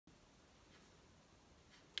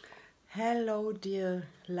Hello, dear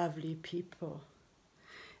lovely people.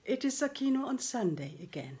 It is Sakino on Sunday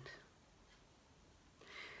again.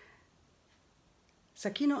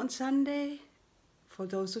 Sakino on Sunday, for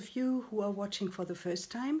those of you who are watching for the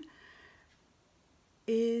first time,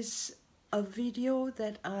 is a video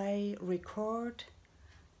that I record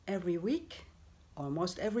every week,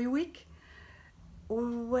 almost every week,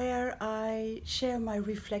 where I share my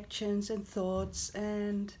reflections and thoughts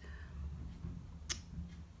and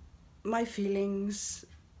my feelings,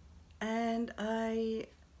 and I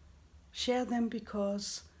share them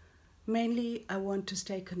because mainly I want to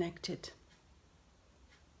stay connected.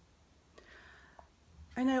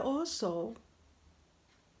 And I also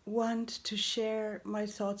want to share my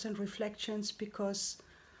thoughts and reflections because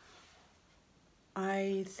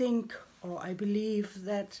I think or I believe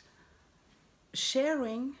that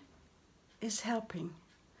sharing is helping.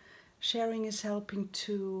 Sharing is helping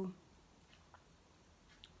to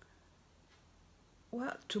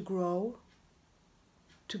grow,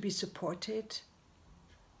 to be supported,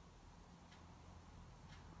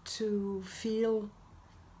 to feel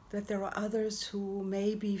that there are others who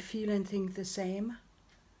maybe feel and think the same.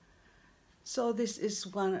 So this is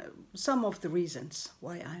some of the reasons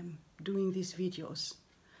why I'm doing these videos.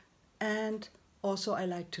 And also I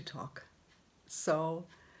like to talk. So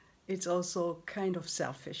it's also kind of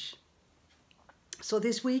selfish. So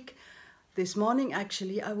this morning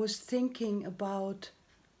actually, I was thinking about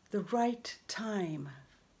the right time.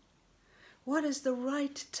 What is the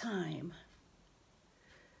right time?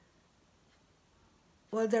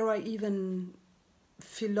 Well, there are even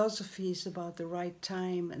philosophies about the right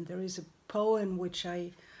time, and there is a poem which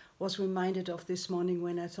I was reminded of this morning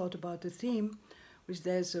when I thought about the theme, which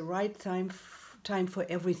there's a right time for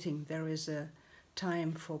everything. There is a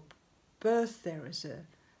time for birth, there is a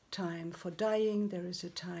time for dying, there is a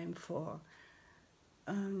time for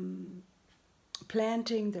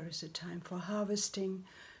planting, there is a time for harvesting.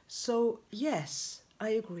 So yes, I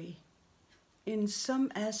agree. In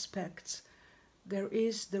some aspects, there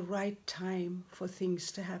is the right time for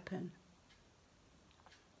things to happen.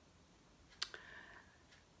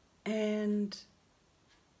 And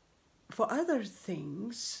for other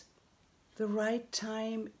things, the right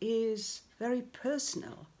time is very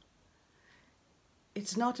personal.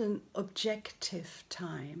 It's not an objective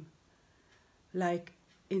time. Like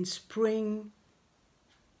in spring,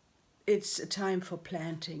 it's a time for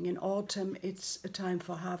planting. In autumn, it's a time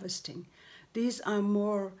for harvesting. These are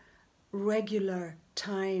more regular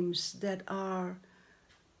times that are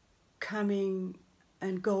coming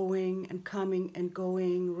and going and coming and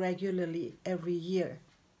going regularly every year.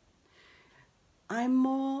 I'm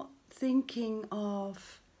more thinking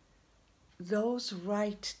of those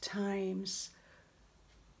right times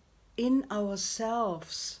in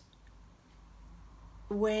ourselves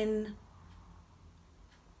when,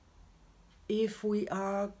 if we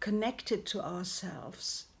are connected to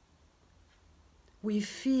ourselves, we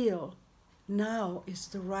feel now is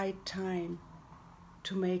the right time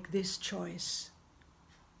to make this choice,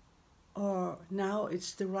 or now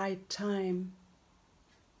it's the right time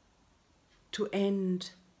to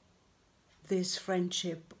end this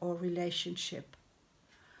friendship or relationship,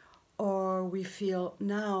 or we feel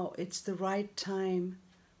now it's the right time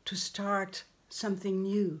to start something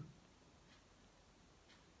new,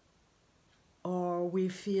 or we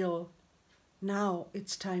feel now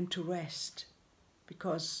it's time to rest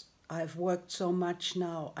because I've worked so much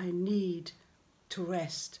now, I need to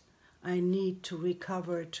rest, I need to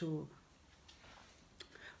recover, to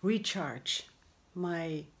recharge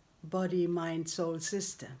my body, mind, soul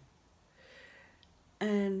system.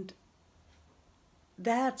 And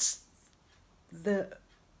that's the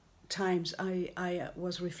times I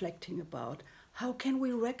was reflecting about. How can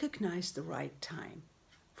we recognize the right time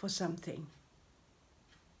for something?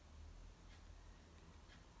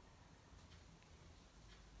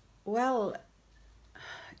 Well,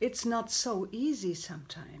 it's not so easy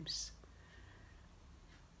sometimes.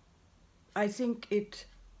 I think it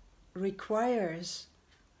requires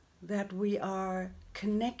that we are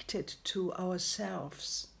connected to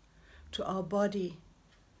ourselves, to our body,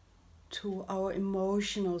 to our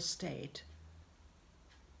emotional state,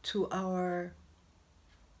 to our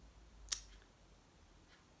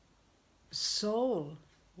soul,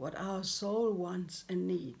 what our soul wants and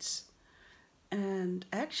needs. And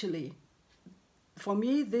actually, for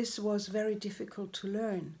me, this was very difficult to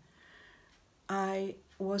learn. I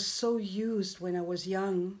was so used when I was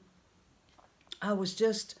young. I was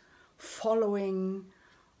just following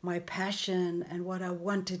my passion and what I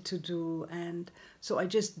wanted to do. And so I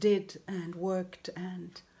just did and worked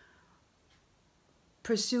and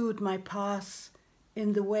pursued my path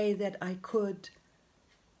in the way that I could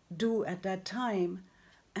do at that time,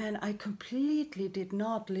 and I completely did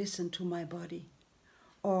not listen to my body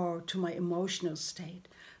or to my emotional state.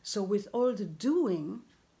 So with all the doing,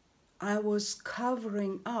 I was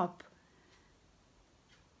covering up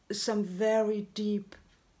some very deep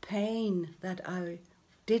pain that I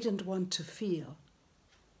didn't want to feel.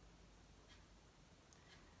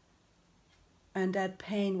 And that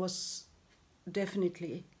pain was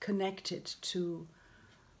definitely connected to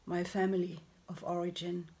my family of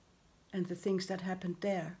origin and the things that happened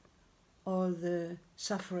there, all the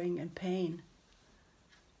suffering and pain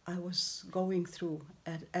I was going through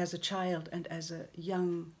as a child and as a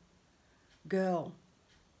young girl.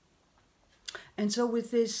 And so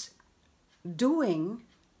with this doing,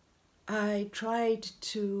 I tried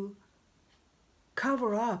to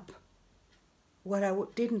cover up what I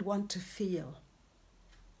didn't want to feel.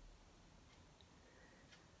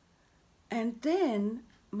 And then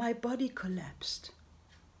my body collapsed.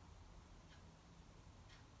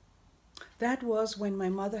 That was when my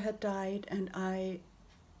mother had died and I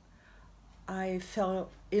fell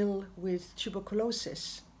ill with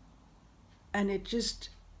tuberculosis. And it just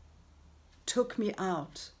took me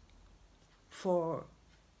out for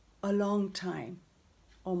a long time,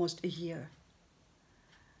 almost a year.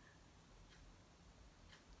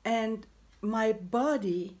 And my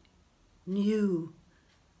body knew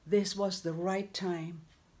this was the right time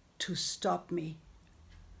to stop me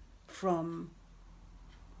from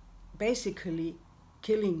basically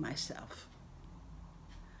killing myself.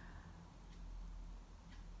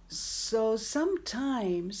 So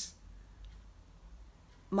sometimes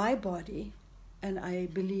my body, and I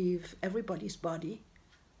believe everybody's body,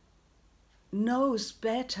 knows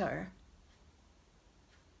better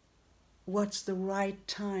what's the right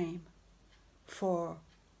time for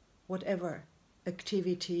whatever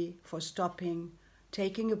activity, for stopping,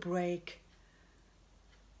 taking a break.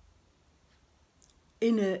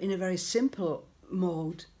 In a very simple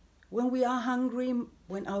mode, when we are hungry,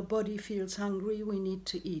 when our body feels hungry, we need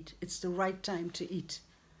to eat. It's the right time to eat.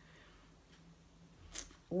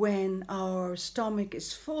 When our stomach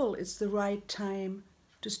is full, it's the right time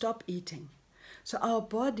to stop eating. So our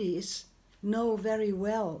bodies know very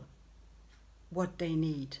well what they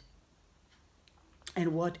need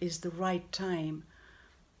and what is the right time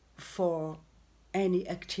for any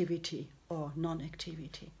activity or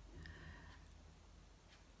non-activity.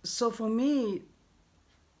 So for me,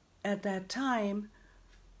 at that time,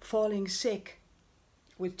 falling sick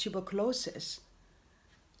with tuberculosis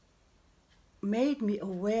made me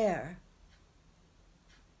aware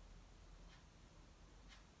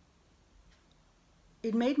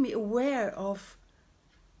of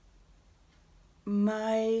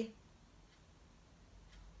my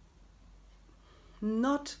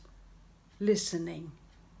not listening,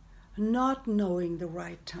 not knowing the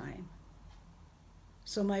right time.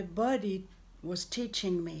 So my body was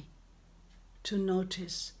teaching me to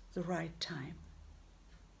notice the right time.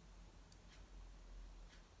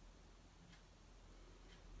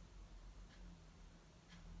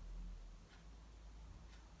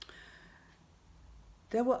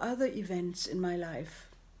 There were other events in my life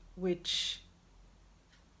which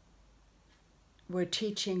were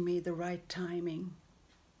teaching me the right timing.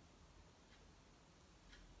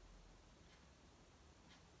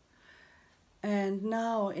 And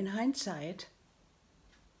now, in hindsight,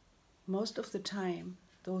 most of the time,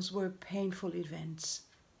 those were painful events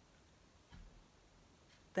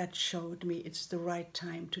that showed me it's the right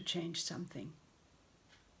time to change something.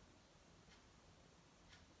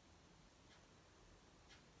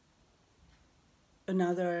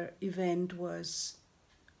 Another event was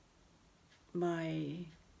the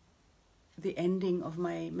ending of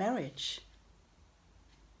my marriage.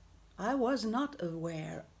 I was not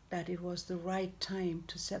aware that it was the right time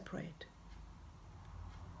to separate.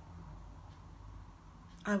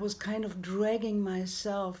 I was kind of dragging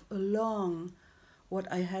myself along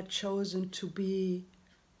what I had chosen to be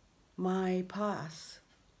my path.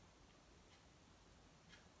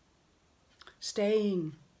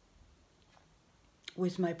 Staying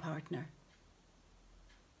with my partner.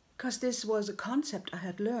 Because this was a concept I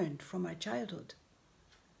had learned from my childhood.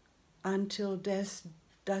 Until death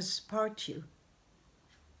does part you.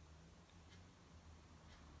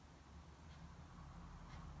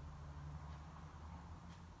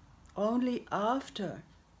 Only after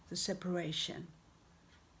the separation,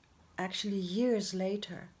 actually years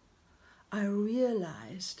later, I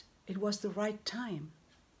realized it was the right time.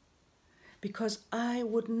 Because I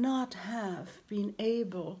would not have been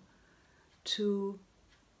able to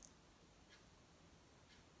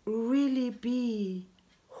really be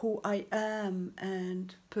who I am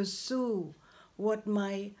and pursue what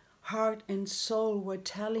my heart and soul were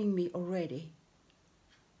telling me already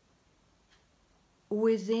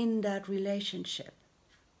within that relationship.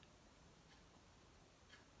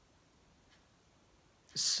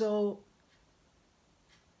 So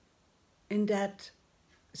in that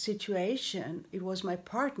situation, it was my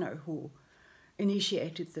partner who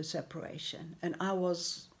initiated the separation, and I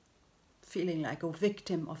was feeling like a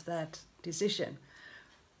victim of that decision.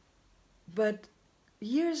 But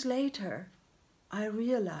years later, I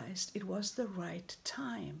realized it was the right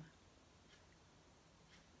time.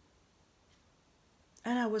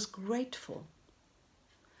 And I was grateful.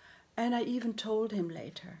 And I even told him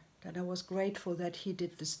later that I was grateful that he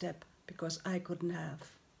did the step, because I couldn't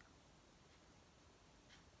have.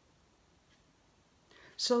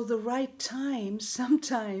 So the right time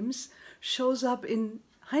sometimes shows up in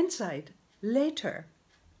hindsight later.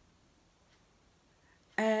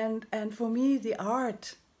 And for me, the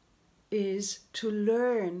art is to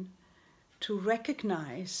learn to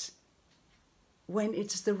recognize when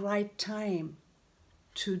it's the right time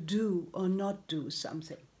to do or not do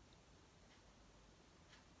something.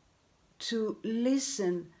 To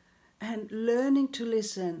listen, and learning to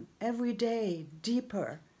listen every day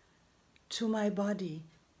deeper to my body,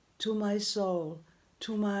 to my soul,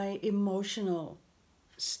 to my emotional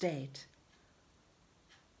state.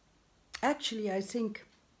 Actually, I think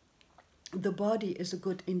the body is a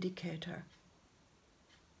good indicator.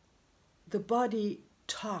 The body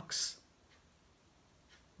talks.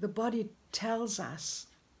 The body tells us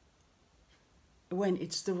when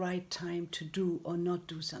it's the right time to do or not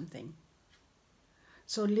do something.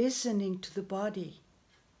 So listening to the body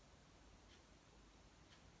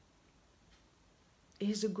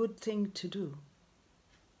is a good thing to do.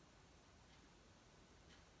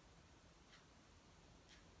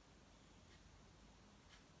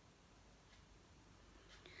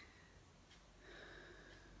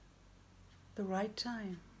 The right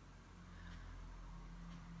time.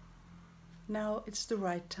 Now it's the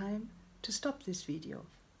right time to stop this video.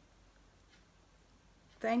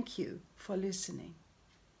 Thank you for listening.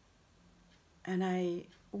 And I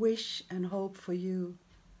wish and hope for you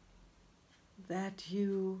that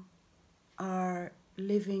you are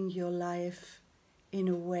living your life in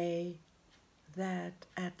a way that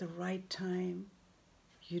at the right time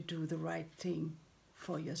you do the right thing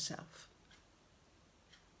for yourself.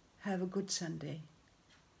 Have a good Sunday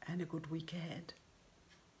and a good week ahead.